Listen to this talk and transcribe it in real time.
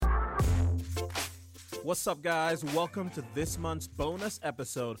What's up, guys? Welcome to this month's bonus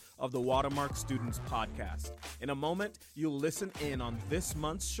episode of the Watermark Students Podcast. In a moment, you'll listen in on this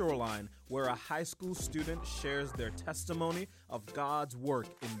month's Shoreline, where a high school student shares their testimony of God's work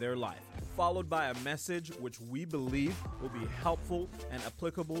in their life, followed by a message which we believe will be helpful and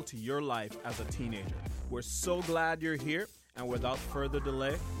applicable to your life as a teenager. We're so glad you're here, and without further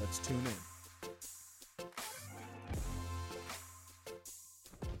delay, let's tune in.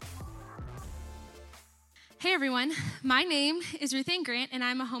 Hey everyone, my name is Ruth Ann Grant, and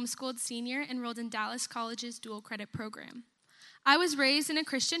I'm a homeschooled senior enrolled in Dallas College's dual credit program. I was raised in a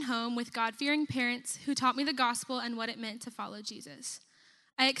Christian home with God-fearing parents who taught me the gospel and what it meant to follow Jesus.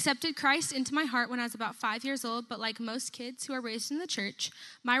 I accepted Christ into my heart when I was about 5 years old, but like most kids who are raised in the church,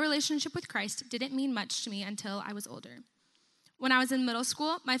 my relationship with Christ didn't mean much to me until I was older. When I was in middle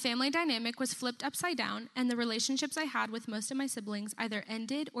school, my family dynamic was flipped upside down, and the relationships I had with most of my siblings either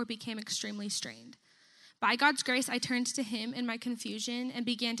ended or became extremely strained. By God's grace, I turned to him in my confusion and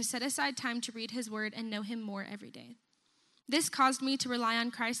began to set aside time to read his word and know him more every day. This caused me to rely on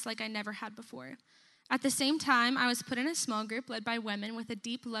Christ like I never had before. At the same time, I was put in a small group led by women with a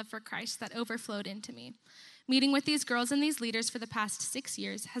deep love for Christ that overflowed into me. Meeting with these girls and these leaders for the past 6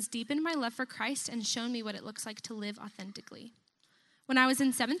 years has deepened my love for Christ and shown me what it looks like to live authentically. When I was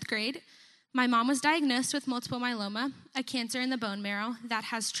in 7th grade, my mom was diagnosed with multiple myeloma, a cancer in the bone marrow that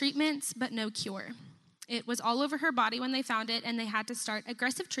has treatments but no cure. It was all over her body when they found it, and they had to start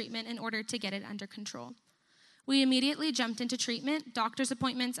aggressive treatment in order to get it under control. We immediately jumped into treatment, doctor's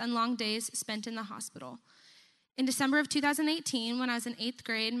appointments, and long days spent in the hospital. In December of 2018, when I was in 8th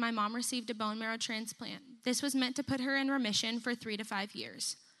grade, my mom received a bone marrow transplant. This was meant to put her in remission for 3 to 5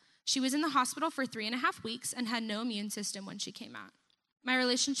 years. She was in the hospital for 3.5 weeks and had no immune system when she came out. My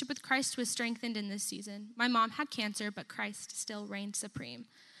relationship with Christ was strengthened in this season. My mom had cancer, but Christ still reigned supreme.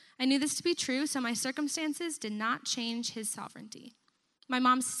 I knew this to be true, so my circumstances did not change his sovereignty. My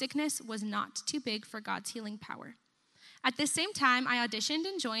mom's sickness was not too big for God's healing power. At this same time, I auditioned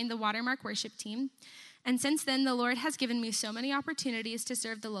and joined the Watermark worship team, and since then, the Lord has given me so many opportunities to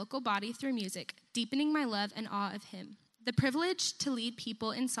serve the local body through music, deepening my love and awe of him. The privilege to lead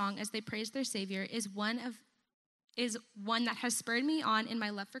people in song as they praise their Savior is one that has spurred me on in my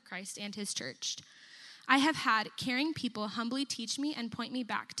love for Christ and his church. I have had caring people humbly teach me and point me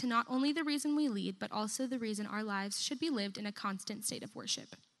back to not only the reason we lead, but also the reason our lives should be lived in a constant state of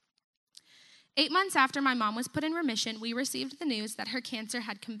worship. 8 months after my mom was put in remission, we received the news that her cancer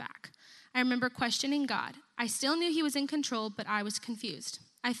had come back. I remember questioning God. I still knew he was in control, but I was confused.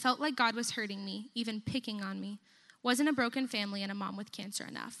 I felt like God was hurting me, even picking on me. Wasn't a broken family and a mom with cancer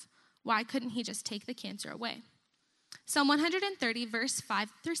enough? Why couldn't he just take the cancer away? Psalm 130, verse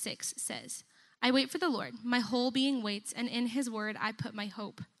 5 through 6 says, I wait for the Lord, my whole being waits, and in his word I put my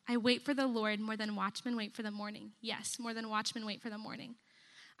hope. I wait for the Lord more than watchmen wait for the morning. Yes, more than watchmen wait for the morning.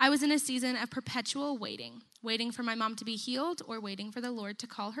 I was in a season of perpetual waiting for my mom to be healed or waiting for the Lord to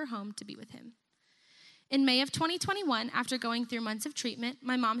call her home to be with him. In May of 2021, after going through months of treatment,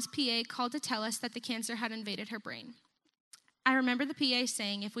 my mom's PA called to tell us that the cancer had invaded her brain. I remember the PA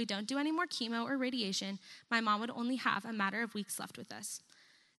saying if we don't do any more chemo or radiation, my mom would only have a matter of weeks left with us.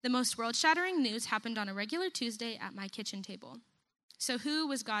 The most world-shattering news happened on a regular Tuesday at my kitchen table. So who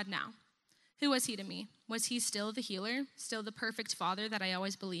was God now? Who was he to me? Was he still the healer, still the perfect father that I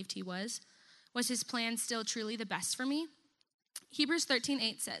always believed he was? Was his plan still truly the best for me? Hebrews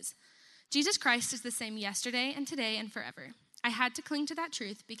 13:8 says, Jesus Christ is the same yesterday and today and forever. I had to cling to that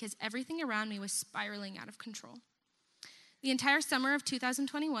truth because everything around me was spiraling out of control. The entire summer of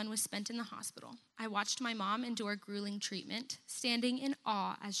 2021 was spent in the hospital. I watched my mom endure grueling treatment, standing in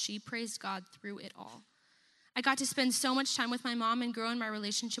awe as she praised God through it all. I got to spend so much time with my mom and grow in my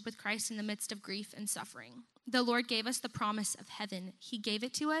relationship with Christ in the midst of grief and suffering. The Lord gave us the promise of heaven. He gave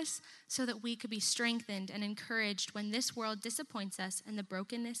it to us so that we could be strengthened and encouraged when this world disappoints us and the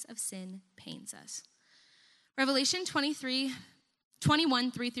brokenness of sin pains us. Revelation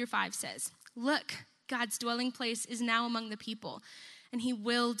 21, 3 through 5 says, Look, God's dwelling place is now among the people, and he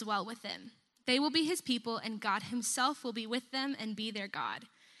will dwell with them. They will be his people, and God himself will be with them and be their God.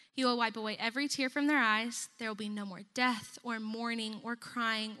 He will wipe away every tear from their eyes. There will be no more death or mourning or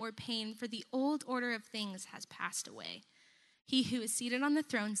crying or pain, for the old order of things has passed away. He who is seated on the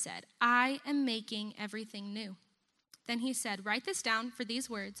throne said, I am making everything new. Then he said, Write this down, for these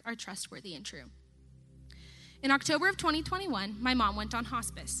words are trustworthy and true. In October of 2021, my mom went on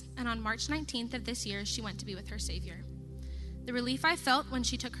hospice, and on March 19th of this year, she went to be with her Savior. The relief I felt when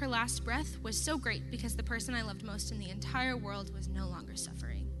she took her last breath was so great because the person I loved most in the entire world was no longer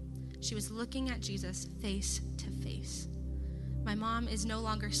suffering. She was looking at Jesus face to face. My mom is no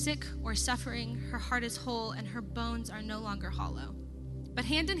longer sick or suffering, her heart is whole, and her bones are no longer hollow. But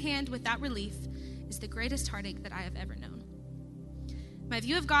hand in hand with that relief is the greatest heartache that I have ever known. My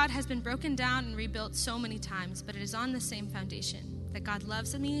view of God has been broken down and rebuilt so many times, but it is on the same foundation, that God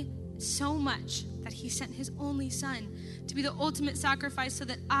loves me so much that he sent his only son to be the ultimate sacrifice so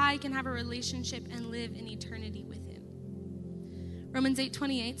that I can have a relationship and live in eternity with him. Romans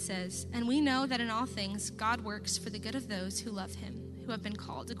 8:28 says, "And we know that in all things God works for the good of those who love him, who have been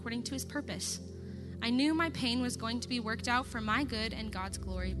called according to his purpose. I knew my pain was going to be worked out for my good and God's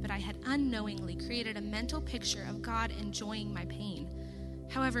glory, but I had unknowingly created a mental picture of God enjoying my pain.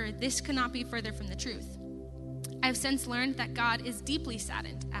 However, this could not be further from the truth. I have since learned that God is deeply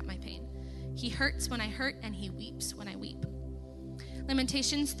saddened at my pain. He hurts when I hurt, and he weeps when I weep."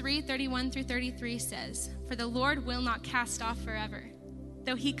 Lamentations 3:31-33 says, "For the Lord will not cast off forever.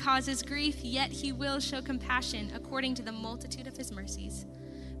 Though he causes grief, yet he will show compassion according to the multitude of his mercies.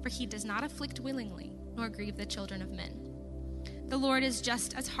 For he does not afflict willingly, nor grieve the children of men." The Lord is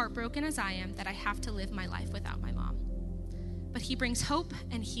just as heartbroken as I am that I have to live my life without my mom. But he brings hope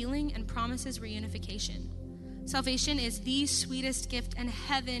and healing and promises reunification. Salvation is the sweetest gift, and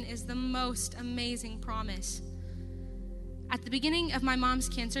heaven is the most amazing promise. At the beginning of my mom's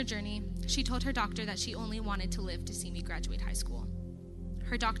cancer journey, she told her doctor that she only wanted to live to see me graduate high school.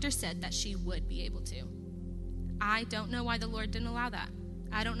 Her doctor said that she would be able to. I don't know why the Lord didn't allow that.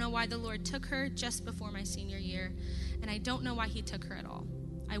 I don't know why the Lord took her just before my senior year, and I don't know why he took her at all.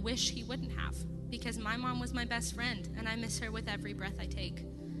 I wish he wouldn't have, because my mom was my best friend, and I miss her with every breath I take.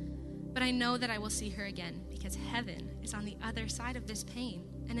 But I know that I will see her again, because heaven is on the other side of this pain,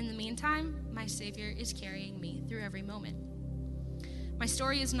 and in the meantime, my Savior is carrying me through every moment. My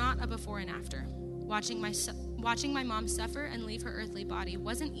story is not a before and after. Watching my mom suffer and leave her earthly body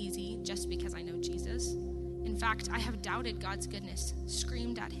wasn't easy just because I know Jesus. In fact, I have doubted God's goodness,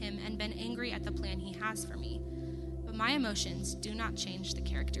 screamed at him, and been angry at the plan he has for me. But my emotions do not change the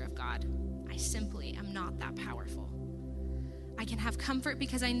character of God. I simply am not that powerful. I can have comfort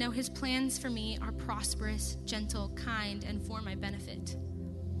because I know his plans for me are prosperous, gentle, kind, and for my benefit.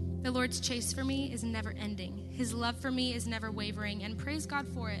 The Lord's chase for me is never ending. His love for me is never wavering, and praise God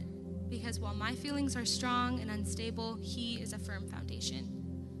for it, because while my feelings are strong and unstable, he is a firm foundation.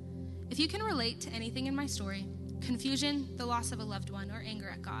 If you can relate to anything in my story, confusion, the loss of a loved one, or anger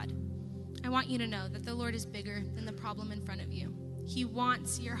at God, I want you to know that the Lord is bigger than the problem in front of you. He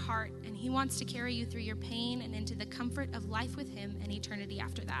wants your heart, and he wants to carry you through your pain and into the comfort of life with him and eternity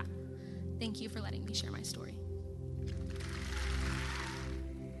after that. Thank you for letting me share my story.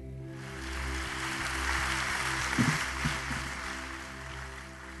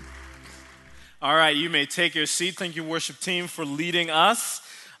 All right, you may take your seat. Thank you, worship team, for leading us.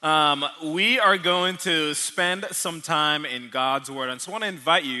 We are going to spend some time in God's Word. And so I want to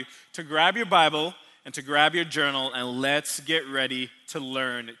invite you to grab your Bible and to grab your journal, and let's get ready to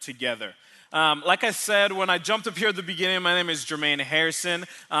learn together. Like I said, when I jumped up here at the beginning, my name is Jermaine Harrison.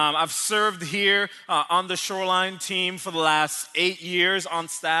 I've served here on the Shoreline team for the last 8 years on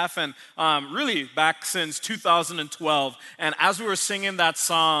staff, and really back since 2012. And as we were singing that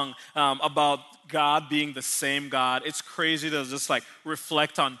song about God being the same God, it's crazy to just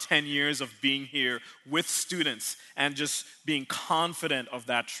reflect on 10 years of being here with students and just being confident of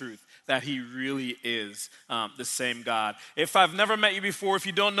that truth, that he really is the same God. If I've never met you before, if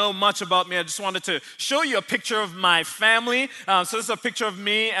you don't know much about me, I just wanted to show you a picture of my family. So this is a picture of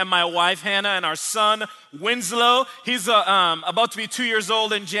me and my wife, Hannah, and our son, Winslow. He's about to be 2 years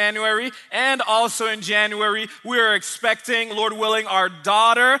old in January. And also in January, we are expecting, Lord willing, our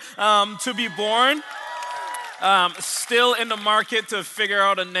daughter to be born. Still in the market to figure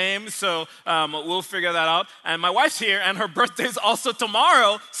out a name, so we'll figure that out. And my wife's here, and her birthday is also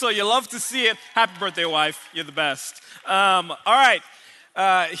tomorrow, so you love to see it. Happy birthday, wife. You're the best. All right,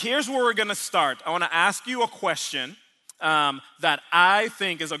 here's where we're going to start. I want to ask you a question that I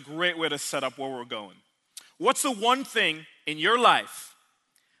think is a great way to set up where we're going. What's the one thing in your life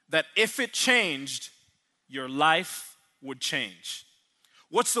that if it changed, your life would change?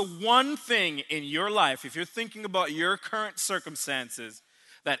 What's the one thing in your life, if you're thinking about your current circumstances,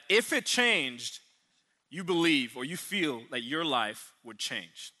 that if it changed, you believe or you feel that your life would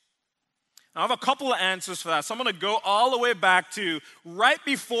change? Now, I have a couple of answers for that. So I'm going to go all the way back to right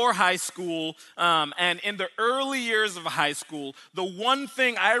before high school and in the early years of high school. The one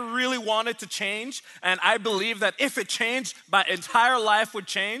thing I really wanted to change, and I believe that if it changed, my entire life would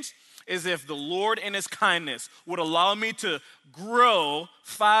change, is if the Lord in his kindness would allow me to grow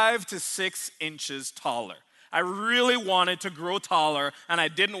 5 to 6 inches taller. I really wanted to grow taller, and I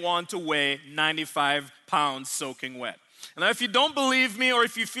didn't want to weigh 95 pounds soaking wet. Now, if you don't believe me or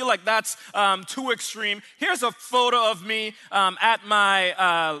if you feel like that's too extreme, here's a photo of me at my,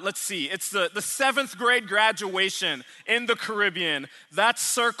 it's the 7th grade graduation in the Caribbean. That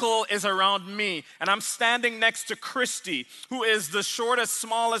circle is around me, and I'm standing next to Christy, who is the shortest,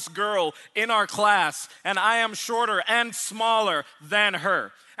 smallest girl in our class, and I am shorter and smaller than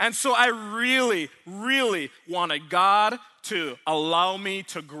her. And so I really, really wanted God to allow me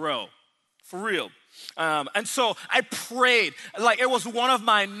to grow, for real. And so I prayed, like it was one of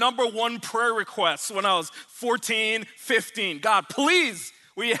my number one prayer requests when I was 14, 15. God, please,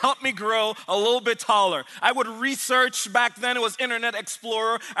 will you help me grow a little bit taller? I would research, back then it was Internet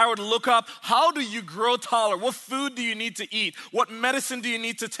Explorer. I would look up, how do you grow taller? What food do you need to eat? What medicine do you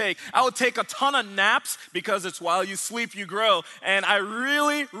need to take? I would take a ton of naps because it's while you sleep you grow. And I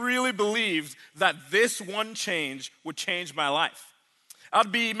really, really believed that this one change would change my life. I'd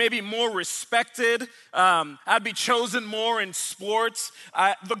be maybe more respected. I'd be chosen more in sports.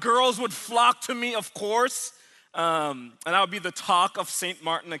 The girls would flock to me, of course. And I would be the talk of St.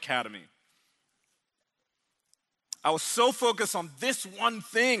 Martin Academy. I was so focused on this one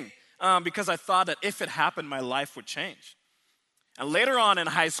thing because I thought that if it happened, my life would change. And later on in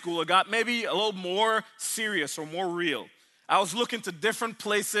high school, it got maybe a little more serious or more real. I was looking to different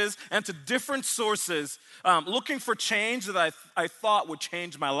places and to different sources, looking for change that I thought would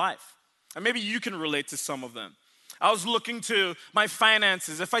change my life. And maybe you can relate to some of them. I was looking to my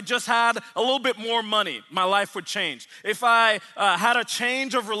finances. If I just had a little bit more money, my life would change. If I had a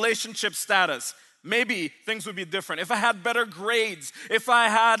change of relationship status, maybe things would be different. If I had better grades, if I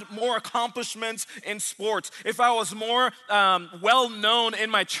had more accomplishments in sports, if I was more well-known in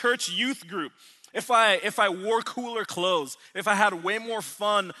my church youth group, if I wore cooler clothes, if I had way more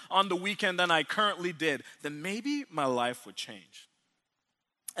fun on the weekend than I currently did, then maybe my life would change.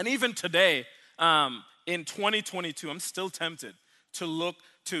 And even today, in 2022, I'm still tempted to look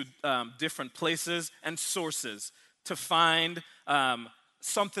to different places and sources to find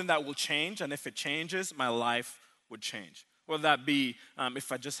something that will change, and if it changes, my life would change. Whether that be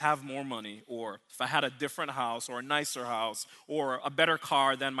if I just have more money, or if I had a different house, or a nicer house, or a better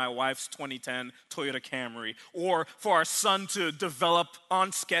car than my wife's 2010 Toyota Camry, or for our son to develop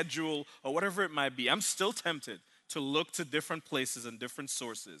on schedule, or whatever it might be. I'm still tempted to look to different places and different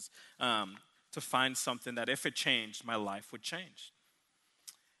sources to find something that if it changed, my life would change.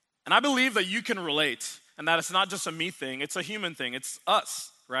 And I believe that you can relate, and that it's not just a me thing, it's a human thing, it's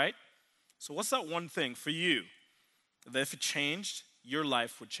us, right? So what's that one thing for you that if it changed, your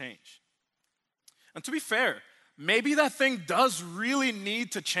life would change? And to be fair, maybe that thing does really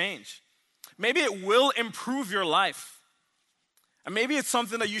need to change. Maybe it will improve your life. And maybe it's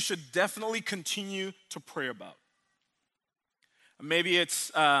something that you should definitely continue to pray about. Maybe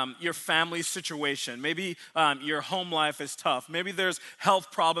it's your family situation. Maybe your home life is tough. Maybe there's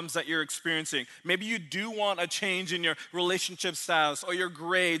health problems that you're experiencing. Maybe you do want a change in your relationship status or your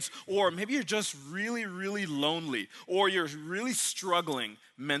grades, or maybe you're just really, really lonely, or you're really struggling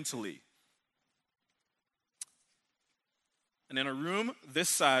mentally. And in a room this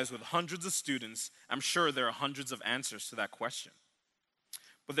size with hundreds of students, I'm sure there are hundreds of answers to that question.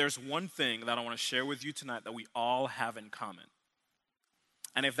 But there's one thing that I want to share with you tonight that we all have in common.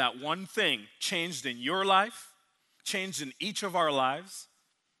 And if that one thing changed in your life, changed in each of our lives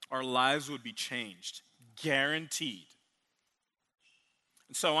would be changed, guaranteed.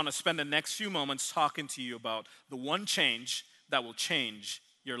 And so I want to spend the next few moments talking to you about the one change that will change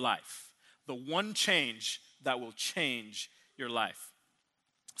your life. The one change that will change your life.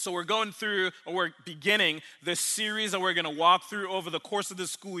 So we're beginning this series that we're going to walk through over the course of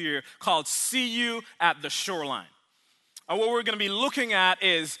this school year called See You at the Shoreline. And what we're going to be looking at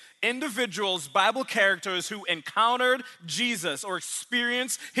is individuals, Bible characters who encountered Jesus or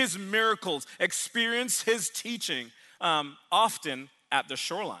experienced his miracles, experienced his teaching, often at the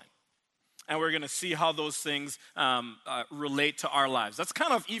shoreline. And we're going to see how those things relate to our lives. That's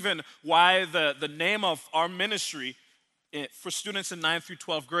kind of even why the name of our ministry for students in 9th through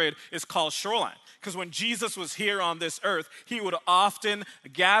 12th grade is called Shoreline. Because when Jesus was here on this earth, he would often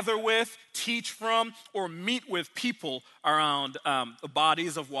gather with, teach from, or meet with people around the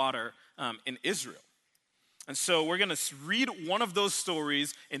bodies of water in Israel. And so we're going to read one of those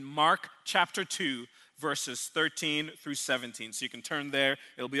stories in Mark chapter 2, verses 13 through 17. So you can turn there,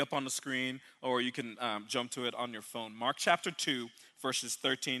 it'll be up on the screen, or you can jump to it on your phone. Mark chapter 2, verses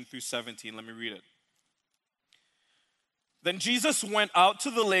 13 through 17. Let me read it. Then Jesus went out to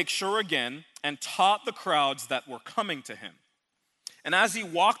the lake shore again and taught the crowds that were coming to him. And as he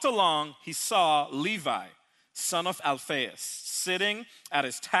walked along, he saw Levi, son of Alphaeus, sitting at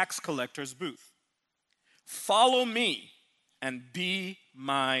his tax collector's booth. "Follow me," and be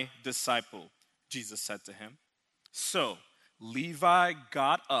my disciple," Jesus said to him. So Levi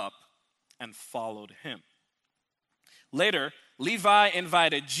got up and followed him. Later, Levi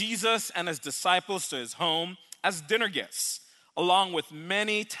invited Jesus and his disciples to his home as dinner guests, along with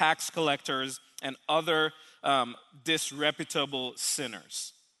many tax collectors and other disreputable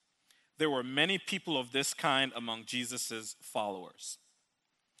sinners. There were many people of this kind among Jesus' followers.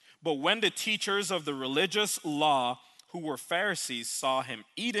 But when the teachers of the religious law, who were Pharisees, saw him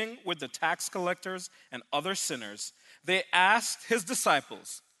eating with the tax collectors and other sinners, they asked his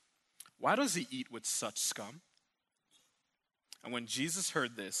disciples, "Why does he eat with such scum?" And when Jesus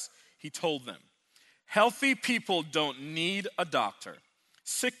heard this, he told them, "Healthy people don't need a doctor.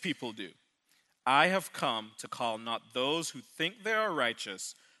 Sick people do. I have come to call not those who think they are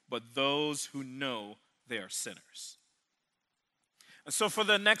righteous, but those who know they are sinners." And so for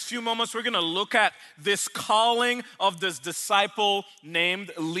the next few moments, we're going to look at this calling of this disciple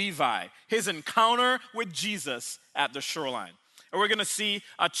named Levi, his encounter with Jesus at the shoreline. And we're going to see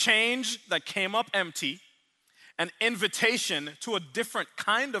a change that came up empty, an invitation to a different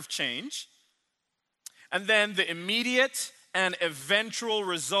kind of change, and then the immediate and eventual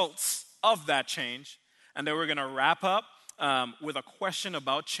results of that change. And then we're going to wrap up with a question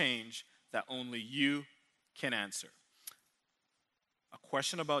about change that only you can answer. A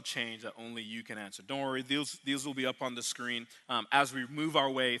question about change that only you can answer. Don't worry, these will be up on the screen as we move our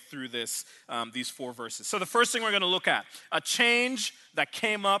way through these 4 verses. So the first thing we're going to look at, a change that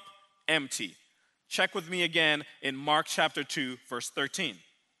came up empty. Check with me again in Mark chapter 2, verse 13.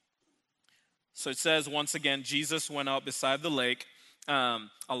 So it says, once again, Jesus went out beside the lake. A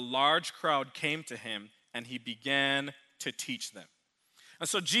large crowd came to him, and he began to teach them. And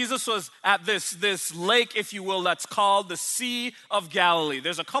so Jesus was at this lake, if you will, that's called the Sea of Galilee.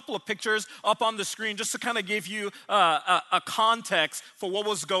 There's a couple of pictures up on the screen just to kind of give you a context for what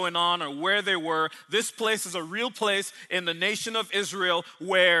was going on or where they were. This place is a real place in the nation of Israel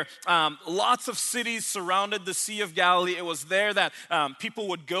where lots of cities surrounded the Sea of Galilee. It was there that people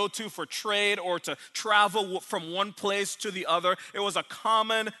would go to for trade or to travel from one place to the other. It was a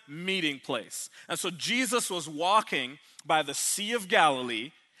common meeting place. And so Jesus was walking by the Sea of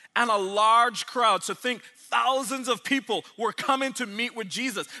Galilee, and a large crowd, so think thousands of people were coming to meet with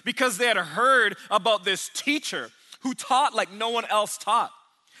Jesus because they had heard about this teacher who taught like no one else taught.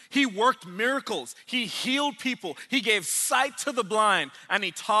 He worked miracles, he healed people, he gave sight to the blind, and he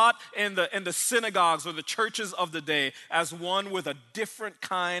taught in the synagogues or the churches of the day as one with a different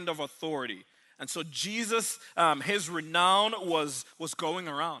kind of authority. And so Jesus, his renown was going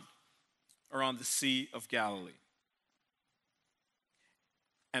around the Sea of Galilee.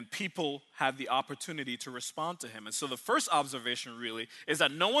 And people had the opportunity to respond to him. And so the first observation really is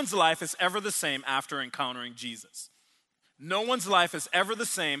that no one's life is ever the same after encountering Jesus. No one's life is ever the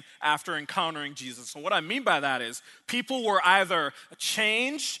same after encountering Jesus. So what I mean by that is people were either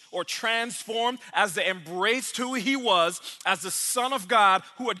changed or transformed as they embraced who he was as the Son of God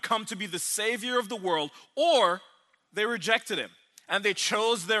who had come to be the Savior of the world, or they rejected him and they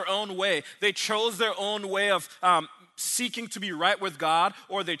chose their own way. They chose their own way of seeking to be right with God,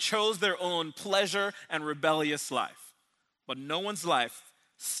 or they chose their own pleasure and rebellious life. But no one's life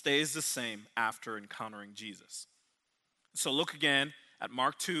stays the same after encountering Jesus. So look again at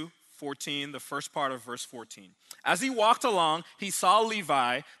Mark 2:14, the first part of verse 14. As he walked along, he saw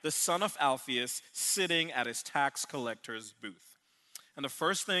Levi, the son of Alphaeus, sitting at his tax collector's booth. And the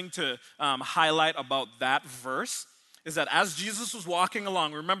first thing to highlight about that verse is that as Jesus was walking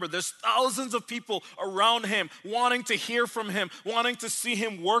along, remember, there's thousands of people around him wanting to hear from him, wanting to see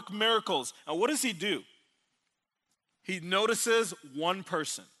him work miracles. And what does he do? He notices one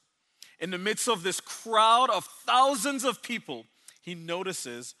person. In the midst of this crowd of thousands of people, he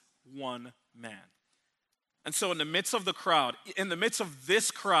notices one man. And so in the midst of the crowd, in the midst of this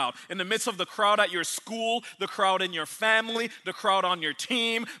crowd, in the midst of the crowd at your school, the crowd in your family, the crowd on your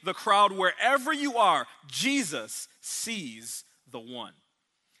team, the crowd wherever you are, Jesus sees the one.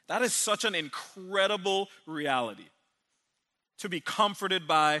 That is such an incredible reality to be comforted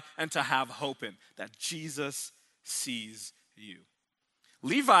by and to have hope in, that Jesus sees you.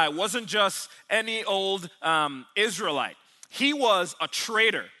 Levi wasn't just any old Israelite. He was a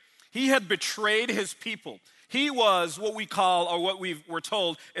traitor. He had betrayed his people. He was what we call, or what we're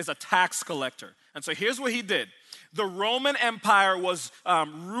told, is a tax collector. And so here's what he did. The Roman Empire was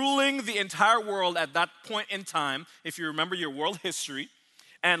ruling the entire world at that point in time, if you remember your world history.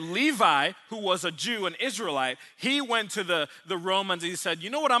 And Levi, who was a Jew, an Israelite, he went to the Romans and he said, you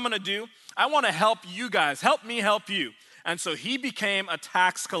know what I'm going to do? I want to help you guys. Help me help you. And so he became a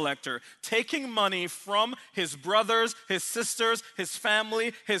tax collector, taking money from his brothers, his sisters, his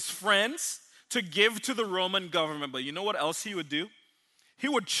family, his friends to give to the Roman government. But you know what else he would do? He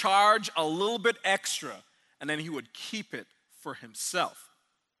would charge a little bit extra, and then he would keep it for himself.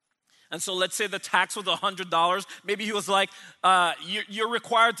 And so let's say the tax was $100. Maybe he was like, you're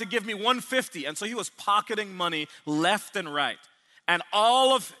required to give me $150. And so he was pocketing money left and right. And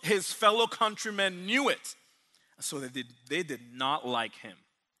all of his fellow countrymen knew it. So they did not like him.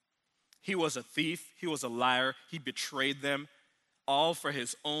 He was a thief. He was a liar. He betrayed them, all for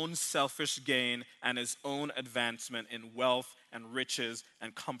his own selfish gain and his own advancement in wealth and riches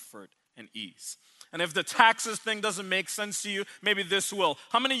and comfort and ease. And if the taxes thing doesn't make sense to you, maybe this will.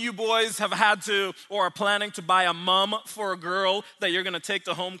 How many of you boys have had to or are planning to buy a mum for a girl that you're going to take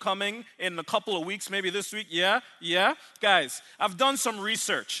to homecoming in a couple of weeks, maybe this week? Yeah? Guys, I've done some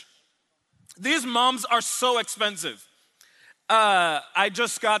research. These mums are so expensive. I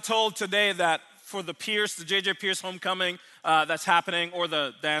just got told today that for the J.J. Pierce homecoming that's happening, or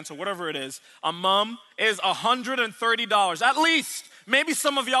the dance, or whatever it is, a mum is $130 at least. Maybe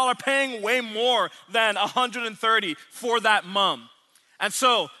some of y'all are paying way more than $130 for that mum. And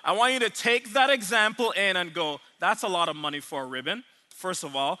so I want you to take that example in and go, that's a lot of money for a ribbon, first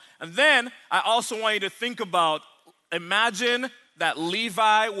of all. And then I also want you to think about, imagine that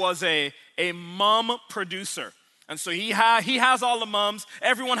Levi was a mum producer. And so he has all the mums.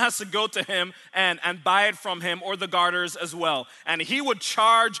 Everyone has to go to him and buy it from him, or the garters as well. And he would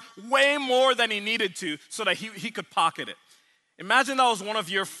charge way more than he needed to so that he could pocket it. Imagine that was one of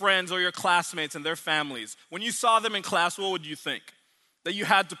your friends or your classmates and their families. When you saw them in class, what would you think? That you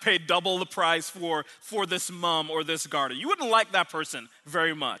had to pay double the price for this mum or this garter. You wouldn't like that person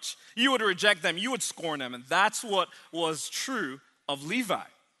very much. You would reject them. You would scorn them. And that's what was true of Levi.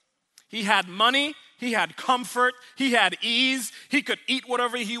 He had money. He had comfort. He had ease. He could eat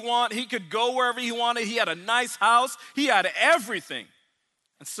whatever he wanted. He could go wherever he wanted. He had a nice house. He had everything.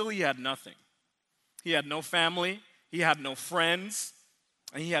 And still he had nothing. He had no family. He had no friends,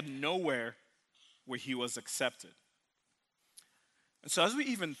 and he had nowhere where he was accepted. And so as we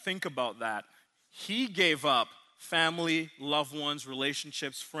even think about that, he gave up family, loved ones,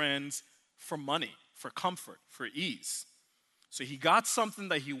 relationships, friends for money, for comfort, for ease. So he got something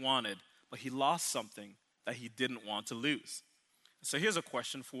that he wanted, but he lost something that he didn't want to lose. So here's a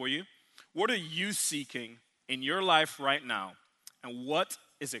question for you. What are you seeking in your life right now, and what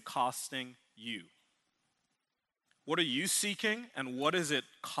is it costing you? What are you seeking, and what is it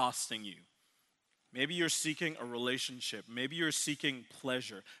costing you? Maybe you're seeking a relationship. Maybe you're seeking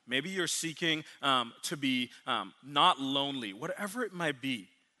pleasure. Maybe you're seeking to be not lonely. Whatever it might be.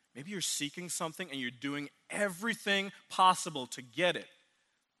 Maybe you're seeking something and you're doing everything possible to get it.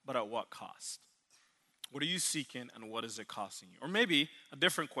 But at what cost? What are you seeking, and what is it costing you? Or maybe a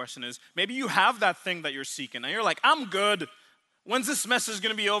different question is, maybe you have that thing that you're seeking and you're like, I'm good. When's this message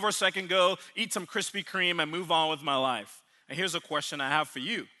going to be over so I can go eat some Krispy Kreme and move on with my life? And here's a question I have for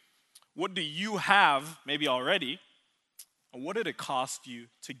you. What do you have, maybe already, and what did it cost you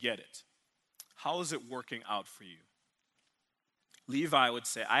to get it? How is it working out for you? Levi would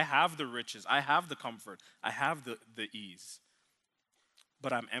say, I have the riches, I have the comfort, I have the ease,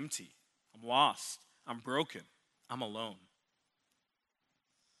 but I'm empty, I'm lost, I'm broken, I'm alone.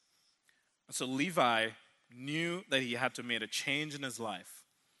 And so Levi knew that he had to make a change in his life,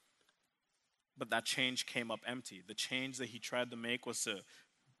 but that change came up empty. The change that he tried to make was to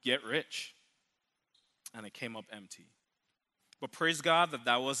get rich, and it came up empty. But praise God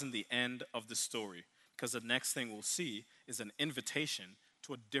that wasn't the end of the story, because the next thing we'll see is an invitation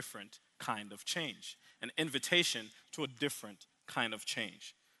to a different kind of change. An invitation to a different kind of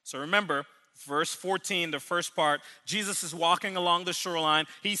change. So remember, verse 14, the first part, Jesus is walking along the shoreline.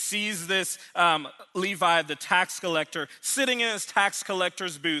 He sees this Levi, the tax collector, sitting in his tax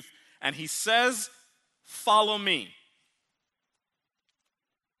collector's booth, and he says, "Follow me."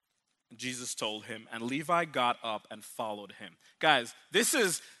 Jesus told him, and Levi got up and followed him. Guys, this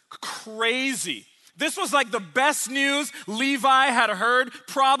is crazy. This was like the best news Levi had heard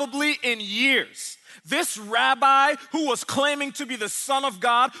probably in years. This rabbi who was claiming to be the Son of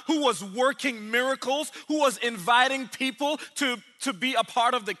God, who was working miracles, who was inviting people to be a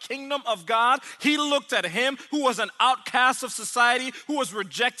part of the kingdom of God, he looked at him who was an outcast of society, who was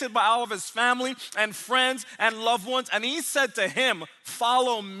rejected by all of his family and friends and loved ones, and he said to him,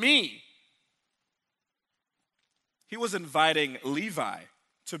 "Follow me." He was inviting Levi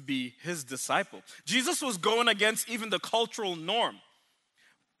to be his disciple. Jesus was going against even the cultural norm.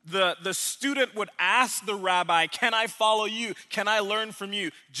 The student would ask the rabbi, "Can I follow you? Can I learn from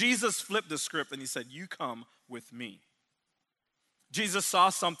you?" Jesus flipped the script and he said, "You come with me." Jesus saw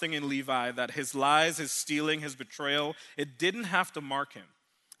something in Levi that his lies, his stealing, his betrayal, it didn't have to mark him.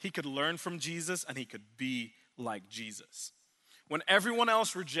 He could learn from Jesus and he could be like Jesus. When everyone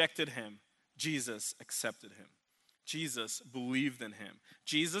else rejected him, Jesus accepted him. Jesus believed in him.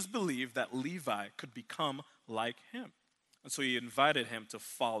 Jesus believed that Levi could become like him. And so he invited him to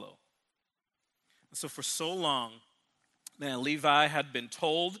follow. And so for so long, man, Levi had been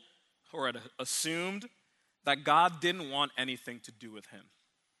told or had assumed that God didn't want anything to do with him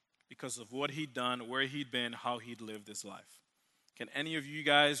because of what he'd done, where he'd been, how he'd lived his life. Can any of you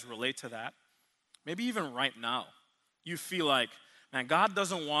guys relate to that? Maybe even right now, you feel like, man, God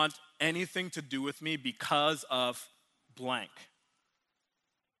doesn't want anything to do with me because of blank.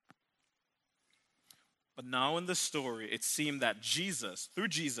 But now in the story, it seemed that through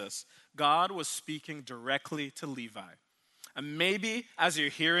Jesus, God was speaking directly to Levi. And maybe as you're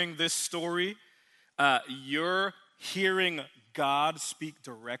hearing this story, you're hearing God speak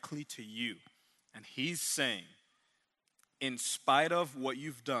directly to you. And he's saying, in spite of what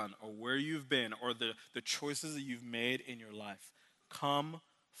you've done or where you've been or the choices that you've made in your life, come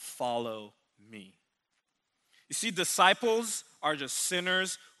follow me. You see, disciples are just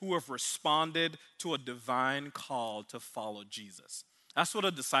sinners who have responded to a divine call to follow Jesus. That's what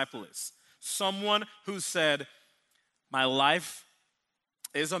a disciple is. Someone who said, my life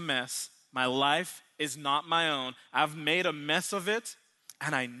is a mess. My life is not my own. I've made a mess of it,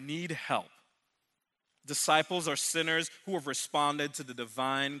 and I need help. Disciples are sinners who have responded to the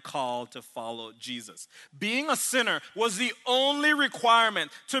divine call to follow Jesus. Being a sinner was the only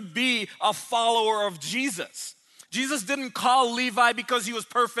requirement to be a follower of Jesus. Jesus didn't call Levi because he was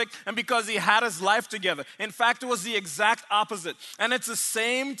perfect and because he had his life together. In fact, it was the exact opposite. And it's the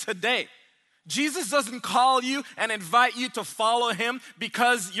same today. Jesus doesn't call you and invite you to follow him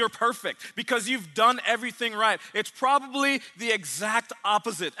because you're perfect, because you've done everything right. It's probably the exact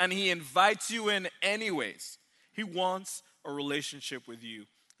opposite, and he invites you in anyways. He wants a relationship with you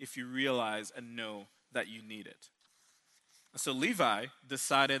if you realize and know that you need it. So Levi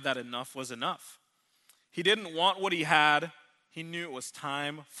decided that enough was enough. He didn't want what he had. He knew it was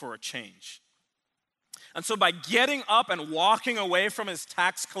time for a change. And so by getting up and walking away from his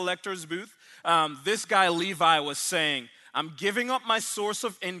tax collector's booth, this guy Levi was saying, I'm giving up my source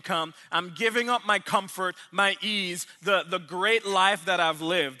of income. I'm giving up my comfort, my ease, the great life that I've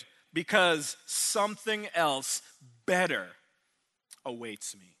lived because something else better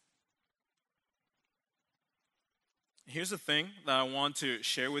awaits me. Here's the thing that I want to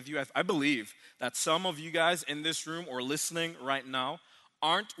share with you. I believe that some of you guys in this room or listening right now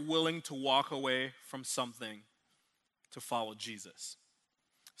aren't willing to walk away from something to follow Jesus.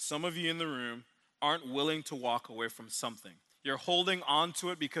 Some of you in the room aren't willing to walk away from something. You're holding on to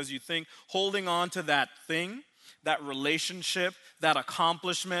it because you think holding on to that thing, that relationship, that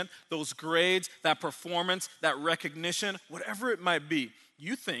accomplishment, those grades, that performance, that recognition, whatever it might be,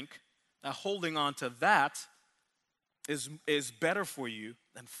 you think that holding on to that is better for you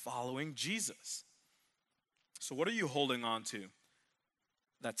than following Jesus. So what are you holding on to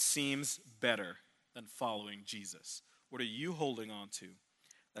that seems better than following Jesus? What are you holding on to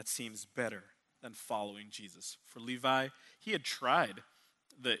that seems better than following Jesus? For Levi, he had tried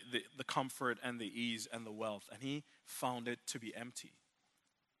the comfort and the ease and the wealth, and he found it to be empty.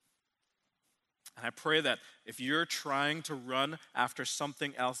 And I pray that if you're trying to run after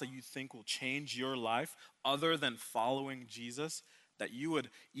something else that you think will change your life other than following Jesus, that you would,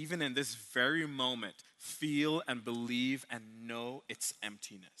 even in this very moment, feel and believe and know its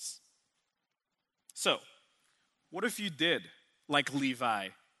emptiness. So, what if you did, like Levi,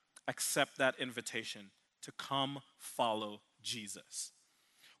 accept that invitation to come follow Jesus?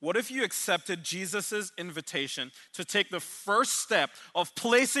 What if you accepted Jesus' invitation to take the first step of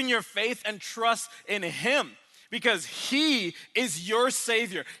placing your faith and trust in him? Because he is your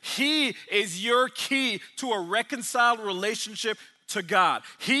Savior. He is your key to a reconciled relationship to God.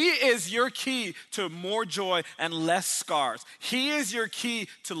 He is your key to more joy and less scars. He is your key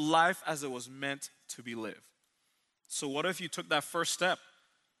to life as it was meant to be lived. So what if you took that first step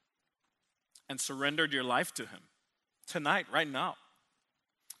and surrendered your life to him tonight, right now?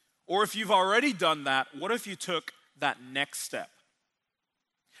 Or if you've already done that, what if you took that next step?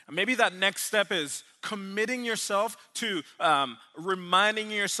 And maybe that next step is committing yourself to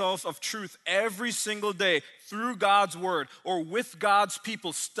reminding yourself of truth every single day through God's word or with God's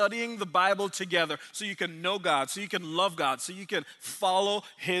people, studying the Bible together so you can know God, so you can love God, so you can follow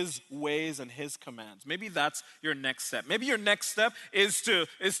his ways and his commands. Maybe that's your next step. Maybe your next step is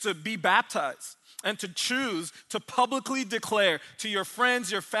to be baptized. and to choose to publicly declare to your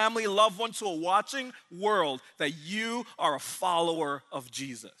friends, your family, loved ones, to a watching world that you are a follower of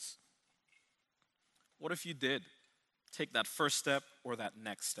Jesus? What if you did take that first step or that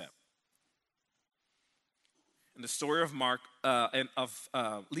next step? In the story of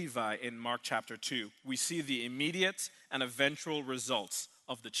Levi in Mark chapter 2, we see the immediate and eventual results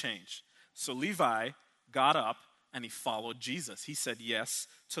of the change. So Levi got up and he followed Jesus. He said yes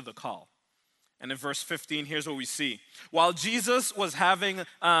to the call. And in verse 15, here's what we see. While Jesus was having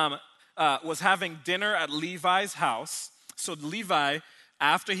dinner at Levi's house, so Levi,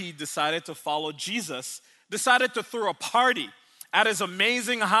 after he decided to follow Jesus, decided to throw a party at his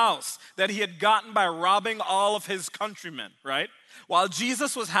amazing house that he had gotten by robbing all of his countrymen, right? While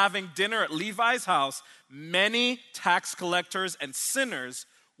Jesus was having dinner at Levi's house, many tax collectors and sinners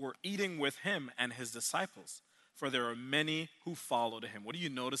were eating with him and his disciples, for there were many who followed him. What do you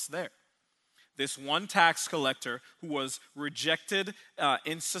notice there? This one tax collector who was rejected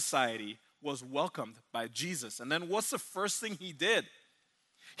in society was welcomed by Jesus. And then what's the first thing he did?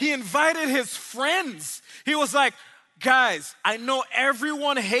 He invited his friends. He was like, guys, I know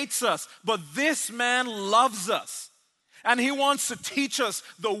everyone hates us, but this man loves us. And he wants to teach us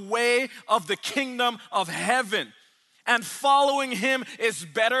the way of the kingdom of heaven. And following him is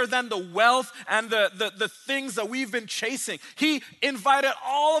better than the wealth and the things that we've been chasing. He invited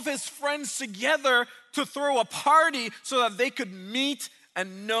all of his friends together to throw a party so that they could meet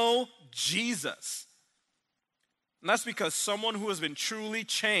and know Jesus. And that's because someone who has been truly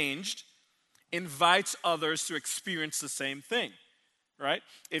changed invites others to experience the same thing, right?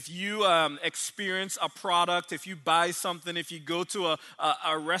 If you experience a product, if you buy something, if you go to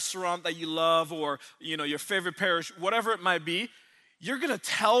a restaurant that you love, or your favorite parish, whatever it might be, you're going to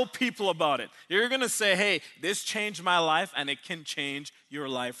tell people about it. You're going to say, hey, this changed my life, and it can change your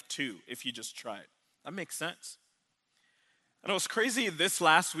life too if you just try it. That makes sense. And it was crazy this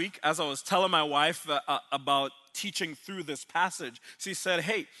last week as I was telling my wife about teaching through this passage. She said,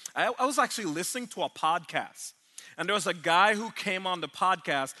 hey, I was actually listening to a podcast. And there was a guy who came on the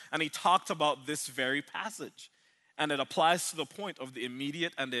podcast and he talked about this very passage. And it applies to the point of the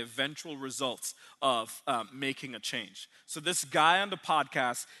immediate and the eventual results of making a change. So this guy on the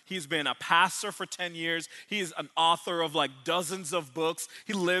podcast, he's been a pastor for 10 years. He's an author of like dozens of books.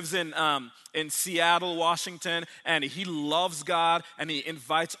 He lives in Seattle, Washington, and he loves God, and he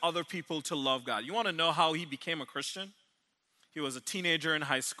invites other people to love God. You want to know how he became a Christian? He was a teenager in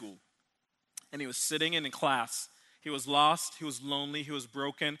high school, and he was sitting in class. He was lost, he was lonely, he was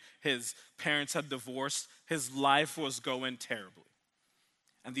broken, his parents had divorced, his life was going terribly.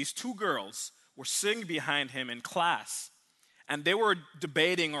 And these two girls were sitting behind him in class, and they were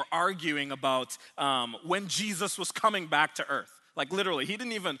debating or arguing about when Jesus was coming back to earth. Like literally, he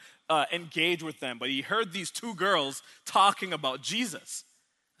didn't even engage with them, but he heard these two girls talking about Jesus.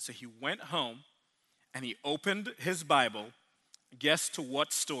 So he went home and he opened his Bible. Guess to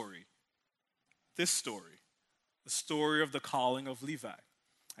what story? This story. The story of the calling of Levi.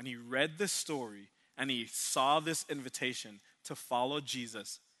 And he read this story and he saw this invitation to follow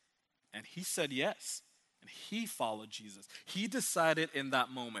Jesus, and he said yes. And he followed Jesus. He decided in that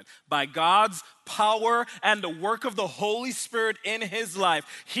moment, by God's power and the work of the Holy Spirit in his life,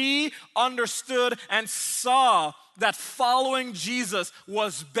 he understood and saw that following Jesus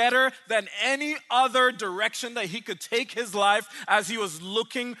was better than any other direction that he could take his life as he was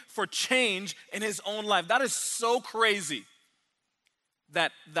looking for change in his own life. That is so crazy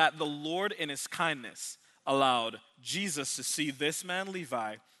that the Lord in his kindness allowed Jesus to see this man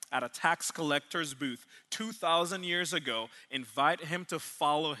Levi at a tax collector's booth 2,000 years ago, invite him to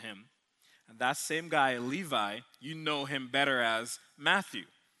follow him. And that same guy, Levi, you know him better as Matthew,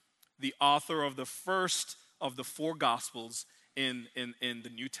 the author of the first of the 4 Gospels in the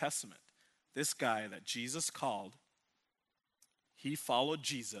New Testament. This guy that Jesus called, he followed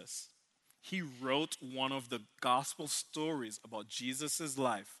Jesus. He wrote one of the gospel stories about Jesus'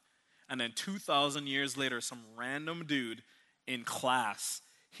 life. And then 2,000 years later, some random dude in class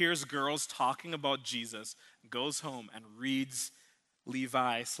hears girls talking about Jesus, goes home and reads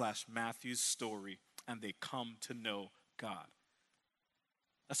Levi/Matthew's story, and they come to know God.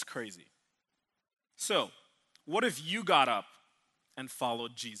 That's crazy. So, what if you got up and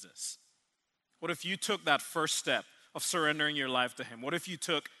followed Jesus? What if you took that first step of surrendering your life to him? What if you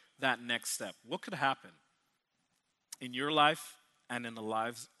took that next step? What could happen in your life and in the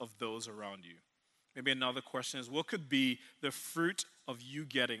lives of those around you? Maybe another question is, what could be the fruit of you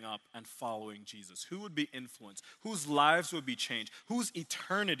getting up and following Jesus? Who would be influenced? Whose lives would be changed? Whose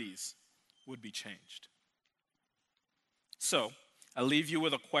eternities would be changed? So, I leave you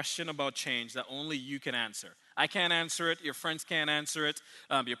with a question about change that only you can answer. I can't answer it. Your friends can't answer it.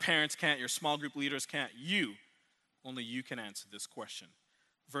 Your parents can't. Your small group leaders can't. Only you can answer this question.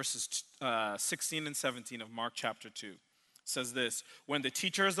 Verses 16 and 17 of Mark chapter 2 says this: when the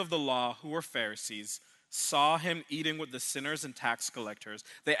teachers of the law, who were Pharisees, saw him eating with the sinners and tax collectors,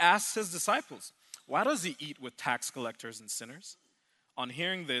 they asked his disciples, "Why does he eat with tax collectors and sinners?" On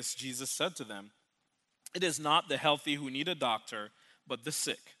hearing this, Jesus said to them, "It is not the healthy who need a doctor, but the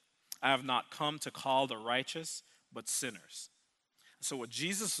sick. I have not come to call the righteous, but sinners." So what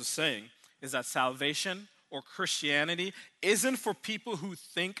Jesus was saying is that salvation or Christianity isn't for people who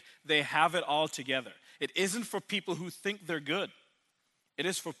think they have it all together. It isn't for people who think they're good. It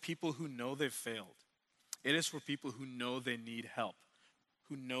is for people who know they've failed. It is for people who know they need help,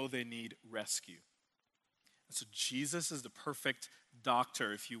 who know they need rescue. And so Jesus is the perfect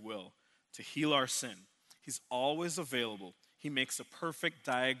doctor, if you will, to heal our sin. He's always available. He makes a perfect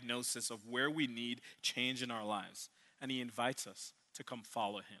diagnosis of where we need change in our lives. And he invites us to come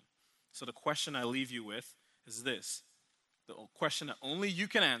follow him. So the question I leave you with is this. The question that only you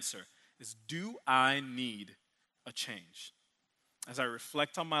can answer is, do I need a change? As I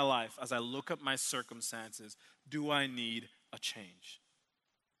reflect on my life, as I look at my circumstances, do I need a change?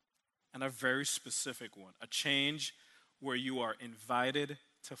 And a very specific one, a change where you are invited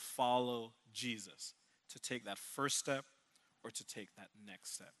to follow Jesus, to take that first step or to take that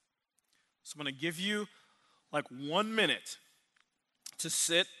next step. So I'm going to give you like 1 minute to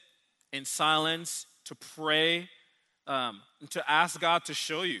sit in silence, to pray, to ask God to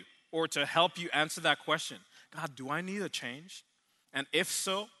show you or to help you answer that question. God, do I need a change? And if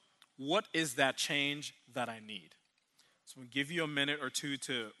so, what is that change that I need? So we'll give you a minute or two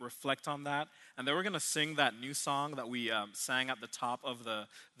to reflect on that. And then we're going to sing that new song that we sang at the top of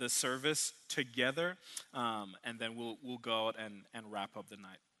the service together. And then we'll go out and wrap up the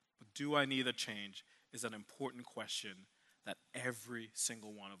night. But do I need a change is an important question that every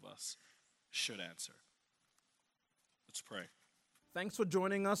single one of us should answer. Let's pray. Thanks for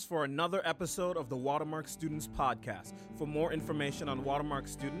joining us for another episode of the Watermark Students Podcast. For more information on Watermark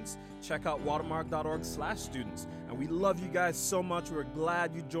Students, check out watermark.org/students. And we love you guys so much. We're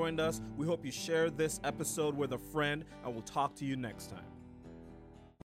glad you joined us. We hope you share this episode with a friend, and we'll talk to you next time.